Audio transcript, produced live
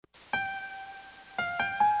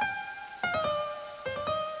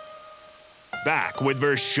Back with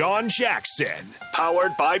Vershawn Jackson,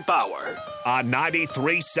 powered by Bauer, on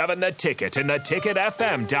 93.7 The Ticket and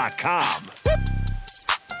theticketfm.com.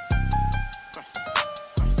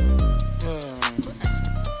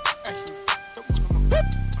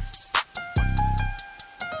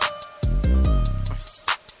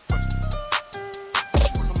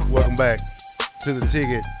 Welcome back to The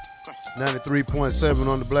Ticket,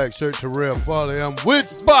 93.7 on the Black Shirt. Terrell Farley, I'm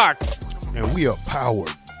with Bach, and we are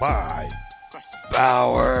powered by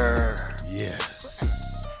Bauer.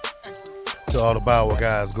 Yes. To all the Bauer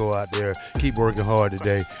guys, go out there, keep working hard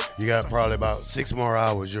today. You got probably about 6 more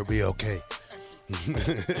hours, you'll be okay.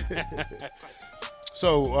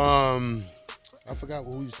 So, I forgot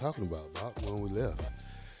what we was talking about, Bach, when we left.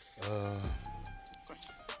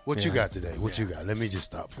 What you got today? What you got? Let me just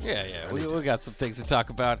stop. We got some things to talk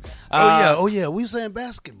about. Oh yeah. We were saying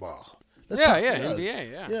basketball.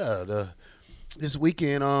 NBA. Yeah. This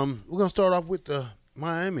weekend, we're gonna start off with the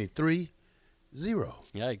Miami 3-0.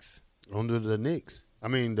 Yikes! Under the Knicks. I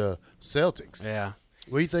mean the Celtics. Yeah.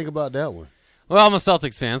 What do you think about that one? Well, I'm a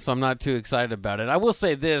Celtics fan, so I'm not too excited about it. I will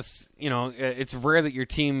say this, it's rare that your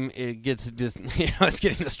team gets just, it's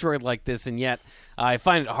getting destroyed like this, and yet I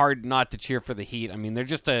find it hard not to cheer for the Heat. I mean, they're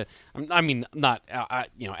just not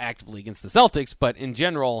actively against the Celtics, but in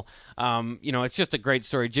general, it's just a great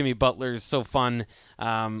story. Jimmy Butler's so fun,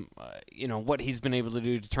 what he's been able to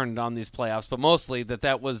do to turn it on these playoffs, but mostly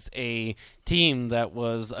that was a team that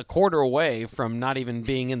was a quarter away from not even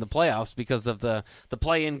being in the playoffs because of the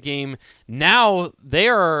play-in game. Now they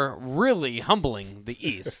are really humbling the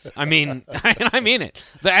East. I mean, I mean it.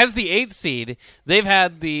 As the 8th seed, they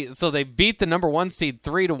beat the number 1 seed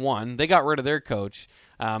 3-1. They got rid of their coach.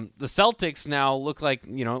 The Celtics now look like,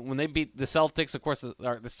 when they beat the Celtics, of course, the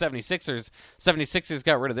 76ers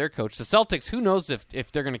got rid of their coach. The Celtics, who knows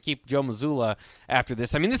if they're going to keep Joe Mazzulla after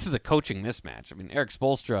this. I mean, this is a coaching mismatch. I mean, Eric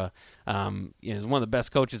Spoelstra is one of the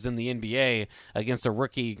best coaches in the NBA against a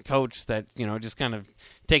rookie coach that, just kind of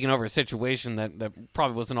taking over a situation that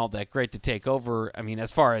probably wasn't all that great to take over. I mean,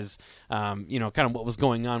 as far as, kind of what was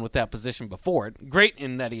going on with that position before it. Great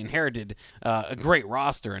in that he inherited a great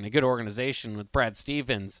roster and a good organization with Brad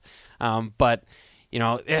Stevens. But,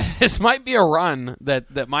 this might be a run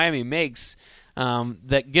that Miami makes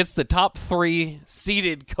that gets the top 3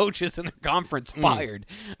 seeded coaches in the conference fired.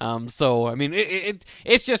 So, I mean,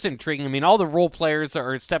 it's just intriguing. I mean, all the role players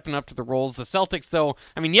are stepping up to the roles. The Celtics, though,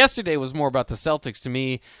 I mean, yesterday was more about the Celtics to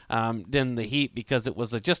me than the Heat because it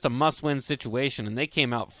was just a must-win situation, and they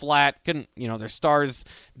came out flat. Couldn't, their stars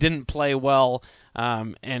didn't play well,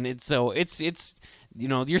 and it's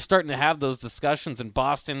you're starting to have those discussions in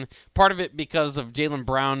Boston. Part of it because of Jaylen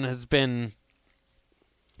Brown has been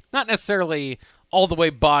not necessarily all the way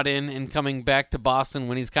bought in and coming back to Boston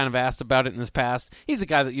when he's kind of asked about it in his past. He's a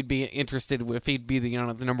guy that you'd be interested if he'd be the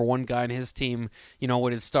number 1 guy in his team,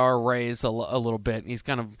 with his star raised a little bit. He's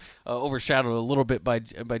kind of overshadowed a little bit by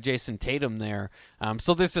Jason Tatum there.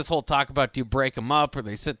 So there's this whole talk about do you break them up or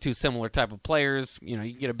they sit 2 similar type of players.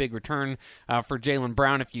 You get a big return for Jaylen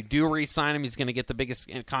Brown. If you do re-sign him, he's going to get the biggest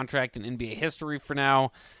contract in NBA history for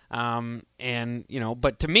now.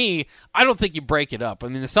 But to me, I don't think you break it up. I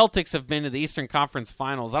mean, the Celtics have been to the Eastern Conference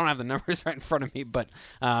Finals. I don't have the numbers right in front of me, but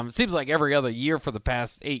it seems like every other year for the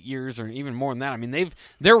past 8 years or even more than that. I mean,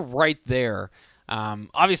 they're right there.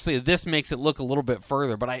 Obviously, this makes it look a little bit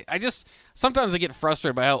further, but I just sometimes I get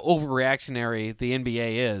frustrated by how overreactionary the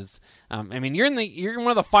NBA is. I mean, you're in one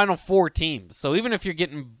of the Final 4 teams, so even if you're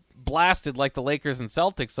getting blasted like the Lakers and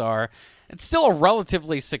Celtics are, it's still a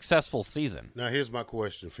relatively successful season. Now, here's my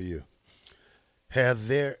question for you. Have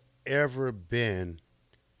there ever been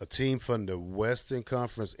a team from the Western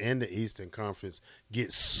Conference and the Eastern Conference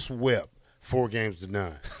get swept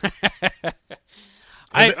 4-9?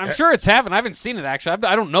 I'm sure it's happened. I haven't seen it, actually.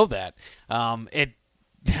 I don't know that.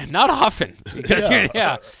 Not often, because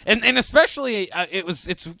and especially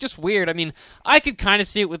it's just weird. I mean, I could kind of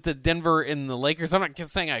see it with the Denver and the Lakers. I'm not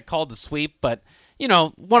saying I called the sweep, but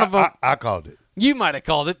one of them I called it. You might have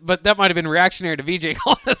called it, but that might have been reactionary to VJ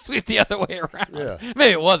calling the sweep the other way around. Yeah.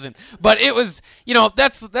 Maybe it wasn't, but it was.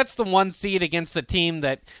 That's the 1 seed against a team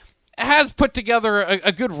that has put together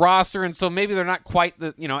a good roster, and so maybe they're not quite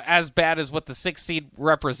as bad as what the 6 seed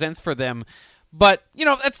represents for them. But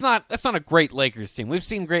that's not a great Lakers team. We've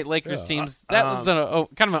seen great Lakers teams. That was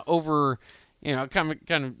kind of an over, they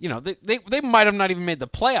might have not even made the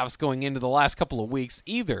playoffs going into the last couple of weeks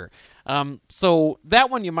either. So that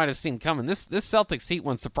one you might have seen coming. This Celtics Heat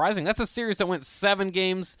one's surprising. That's a series that went 7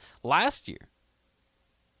 games last year.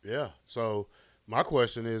 Yeah. So my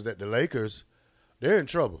question is that the Lakers, they're in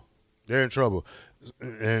trouble. They're in trouble.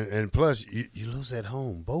 And plus, you lose at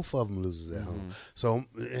home. Both of them loses at home. So,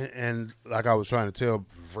 and like I was trying to tell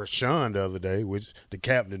Vershawn the other day, which the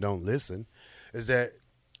captain don't listen, is that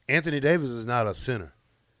Anthony Davis is not a center.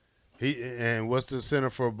 And what's the center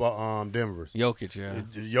for Denver? Jokic, yeah.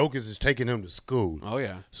 Jokic is taking him to school. Oh,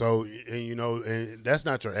 yeah. So, and that's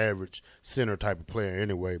not your average center type of player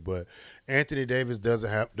anyway. But Anthony Davis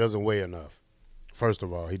doesn't weigh enough. First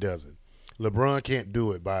of all, he doesn't. LeBron can't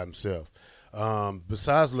do it by himself.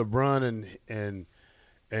 Besides LeBron and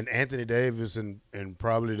Anthony Davis and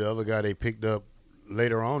probably the other guy they picked up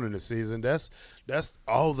later on in the season, that's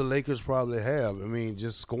all the Lakers probably have. I mean,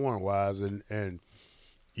 just scoring wise, and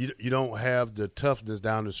you don't have the toughness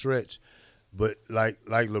down the stretch. But like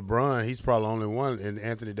LeBron, he's probably the only one. And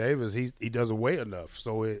Anthony Davis, he doesn't weigh enough.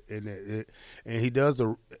 So and he does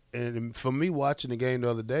and for me watching the game the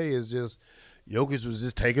other day is just Jokic was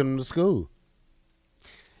just taking him to school.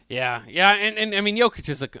 Yeah, and I mean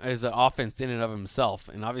Jokic is an offense in and of himself,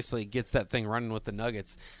 and obviously gets that thing running with the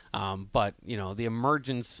Nuggets. But the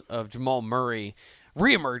emergence of Jamal Murray,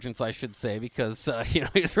 reemergence I should say, because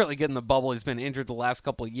he's really getting the bubble. He's been injured the last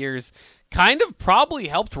couple of years. Kind of probably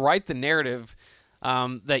helped write the narrative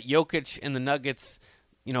that Jokic and the Nuggets,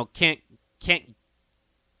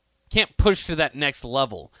 can't push to that next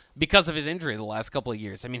level because of his injury the last couple of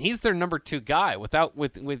years. I mean, he's their number 2 guy. With how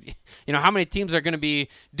many teams are going to be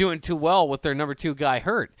doing too well with their number 2 guy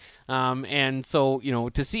hurt? And so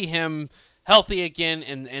to see him healthy again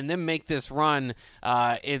and then make this run,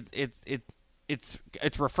 it's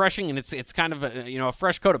refreshing, and it's kind of a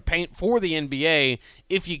fresh coat of paint for the NBA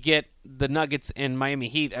if you get the Nuggets and Miami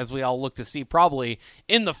Heat, as we all look to see probably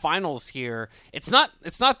in the finals here. It's not the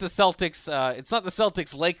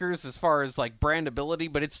Celtics Lakers as far as like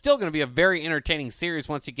brandability, but it's still going to be a very entertaining series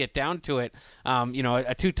once you get down to it. A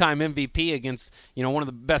 2-time MVP against one of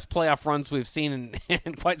the best playoff runs we've seen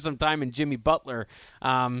in quite some time in Jimmy Butler.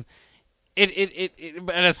 And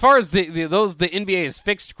as far as the NBA is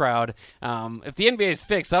fixed crowd, if the NBA is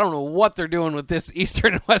fixed, I don't know what they're doing with this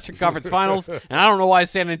Eastern and Western Conference Finals, and I don't know why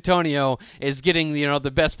San Antonio is getting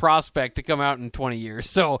the best prospect to come out in 20 years.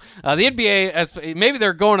 So the NBA, maybe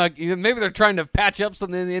they're trying to patch up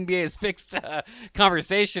something in the NBA is fixed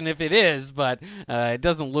conversation if it is, but it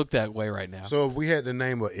doesn't look that way right now. So if we had to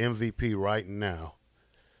name an MVP right now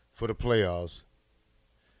for the playoffs,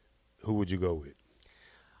 who would you go with?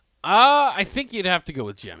 I think you'd have to go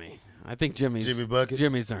with Jimmy. I think Jimmy Buckets?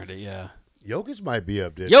 Jimmy's earned it, yeah. Jokic might be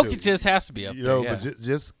up there, Jokic too. just has to be up there, yeah. But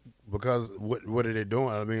just because what are they doing?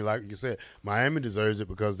 I mean, like you said, Miami deserves it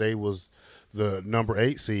because they was the number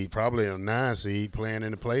 8 seed, probably a 9 seed playing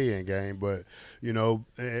in the play-in game. But,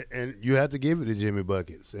 and you have to give it to Jimmy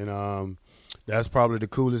Buckets. And that's probably the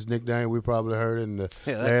coolest nickname we probably heard in the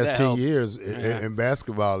last 10 years in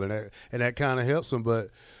basketball. And that kind of helps them. But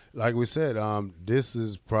like we said, this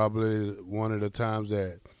is probably one of the times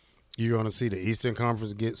that you're going to see the Eastern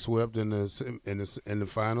Conference get swept in the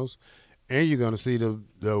finals, and you're going to see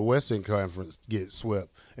the Western Conference get swept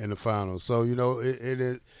in the finals. So it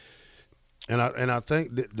is, and I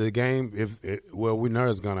think the game, we know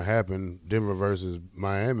it's going to happen, Denver versus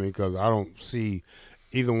Miami, because I don't see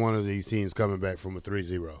either one of these teams coming back from a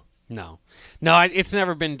 3-0. No, it's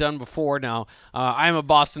never been done before. Now, I'm a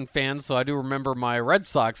Boston fan, so I do remember my Red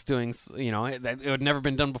Sox doing, it had never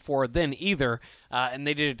been done before then either, and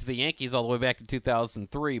they did it to the Yankees all the way back in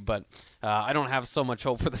 2003, but I don't have so much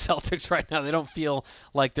hope for the Celtics right now. They don't feel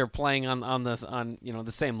like they're playing on the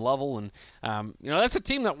same level, and that's a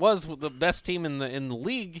team that was the best team in the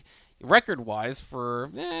league record-wise for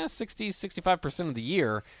 60-65% of the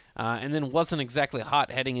year, and then wasn't exactly hot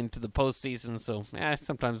heading into the postseason. So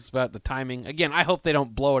sometimes it's about the timing. Again, I hope they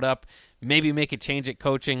don't blow it up. Maybe make a change at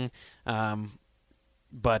coaching,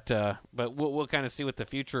 but we'll kind of see what the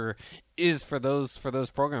future is for those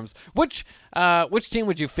programs. Which team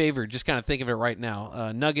would you favor? Just kind of think of it right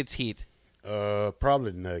now. Nuggets, Heat.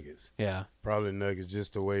 Probably Nuggets. Yeah, probably Nuggets.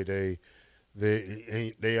 Just the way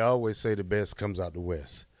they always say the best comes out the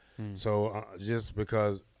West. So just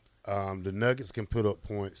because the Nuggets can put up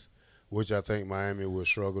points, which I think Miami would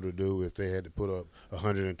struggle to do if they had to put up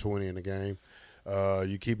 120 in the game.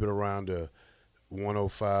 You keep it around the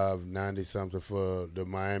 105, 90-something for the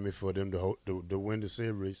Miami for them to win the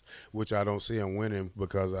series, which I don't see them winning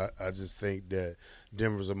because I just think that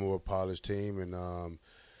Denver's a more polished team, and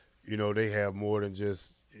they have more than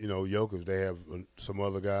just Jokic. They have some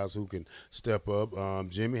other guys who can step up.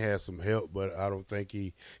 Jimmy has some help, but I don't think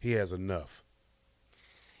he has enough.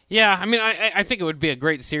 Yeah, I mean, I think it would be a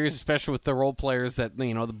great series, especially with the role players that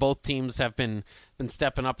both teams have been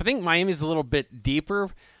stepping up. I think Miami's a little bit deeper,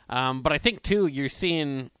 but I think too you're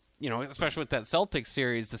seeing especially with that Celtics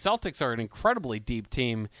series, the Celtics are an incredibly deep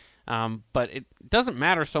team, but it doesn't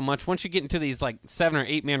matter so much once you get into these like 7 or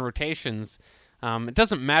 8 man rotations. It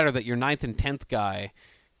doesn't matter that your 9th and 10th guy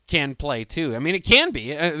can play too. I mean, it can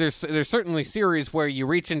be. There's certainly series where you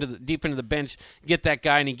reach deep into the bench, get that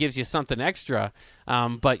guy, and he gives you something extra.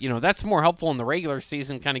 But that's more helpful in the regular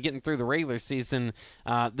season, kind of getting through the regular season,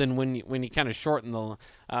 than when you kind of shorten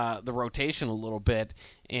the rotation a little bit.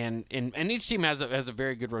 And each team has a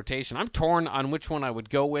very good rotation. I'm torn on which one I would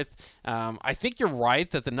go with. I think you're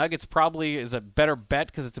right that the Nuggets probably is a better bet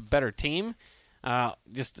because it's a better team.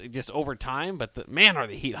 Just over time, but man, are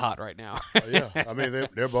the Heat hot right now? Yeah, I mean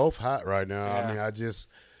they're both hot right now. Yeah. I mean,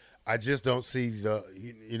 I just don't see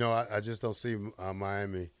I just don't see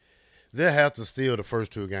Miami. They'll have to steal the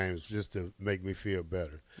first 2 games just to make me feel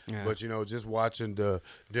better. Yeah. But just watching the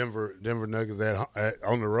Denver Nuggets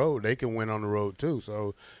on the road, they can win on the road too.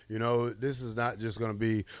 So this is not just going to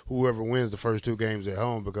be whoever wins the first 2 games at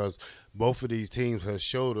home, because both of these teams have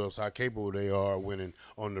showed us how capable they are winning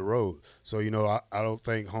on the road. So I don't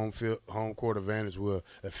think home court advantage will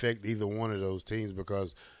affect either one of those teams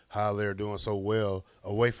because how they're doing so well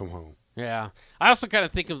away from home. Yeah, I also kind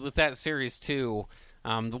of think with that series too.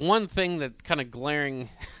 The one thing that kind of glaring,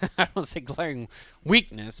 I don't say glaring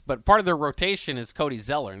weakness, but part of their rotation is Cody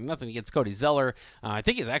Zeller. Nothing against Cody Zeller. I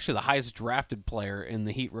think he's actually the highest drafted player in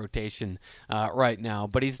the Heat rotation right now,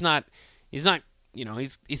 but he's not. He's kind of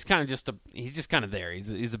he's just kind of there.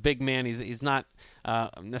 He's a big man. He's not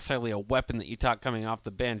necessarily a weapon that you talk coming off the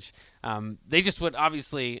bench. They just would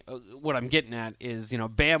obviously. What I'm getting at is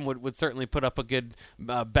Bam would certainly put up a good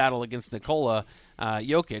battle against Nikola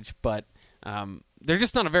Jokic, but. They're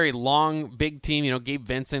just not a very long, big team. Gabe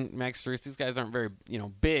Vincent, Max Strus, these guys aren't very,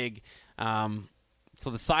 big.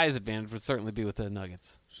 So the size advantage would certainly be with the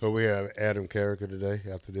Nuggets. So we have Adam Carricker today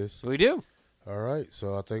after this? We do. All right.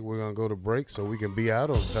 So I think we're going to go to break so we can be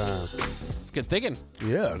out on time. It's good thinking.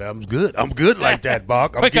 Yeah, I'm good. I'm good like that,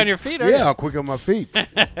 Bach. Quick on your feet, aren't you? Yeah, I'm quick on my feet.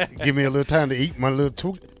 Give me a little time to eat my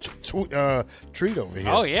little treat over here.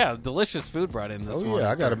 Oh, yeah. Delicious food brought in this morning.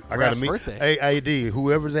 Yeah, I got to meet. Birthday. Hey, AD,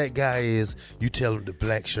 whoever that guy is, you tell him the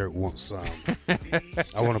black shirt wants some.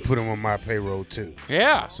 I want to put him on my payroll, too.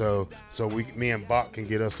 Yeah. So me and Bach can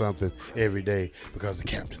get us something every day because the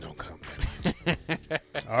captain don't come back.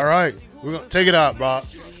 All right. We're going to take it out, Bach.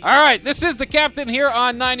 All right. This is the captain here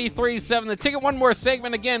on 93.7 The Ticket. One more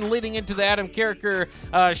segment again leading into the Adam Carricker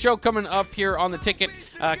show coming up here on the Ticket.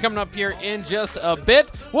 Coming up here in just a bit.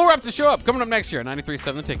 We'll wrap the show up coming up next year on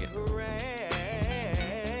 93.7 The Ticket.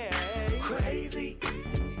 Crazy.